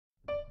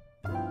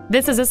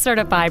This is a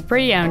certified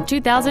pre-owned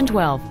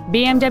 2012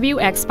 BMW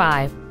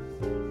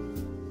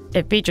X5.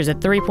 It features a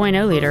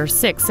 3.0-liter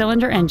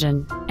six-cylinder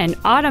engine, an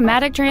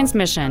automatic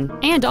transmission,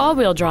 and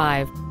all-wheel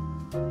drive.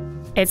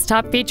 Its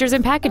top features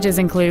and packages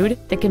include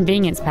the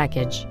convenience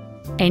package,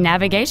 a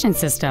navigation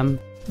system,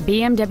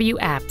 BMW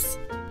apps,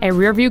 a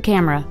rear-view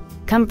camera,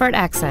 comfort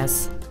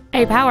access,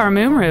 a power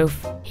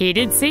moonroof,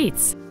 heated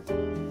seats,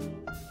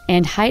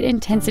 and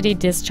high-intensity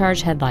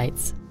discharge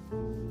headlights.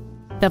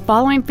 The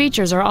following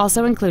features are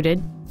also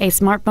included: a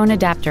smartphone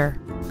adapter,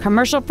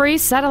 commercial-free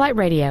satellite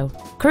radio,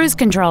 cruise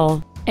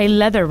control, a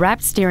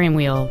leather-wrapped steering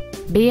wheel,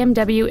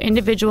 BMW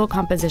individual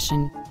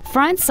composition,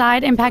 front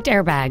side impact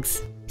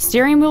airbags,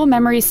 steering wheel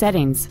memory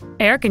settings,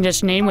 air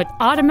conditioning with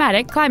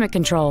automatic climate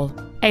control,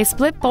 a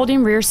split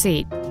folding rear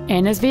seat,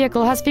 and this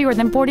vehicle has fewer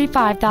than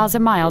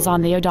 45,000 miles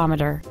on the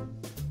odometer.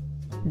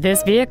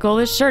 This vehicle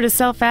is sure to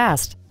sell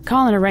fast.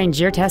 Call and arrange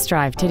your test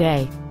drive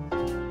today.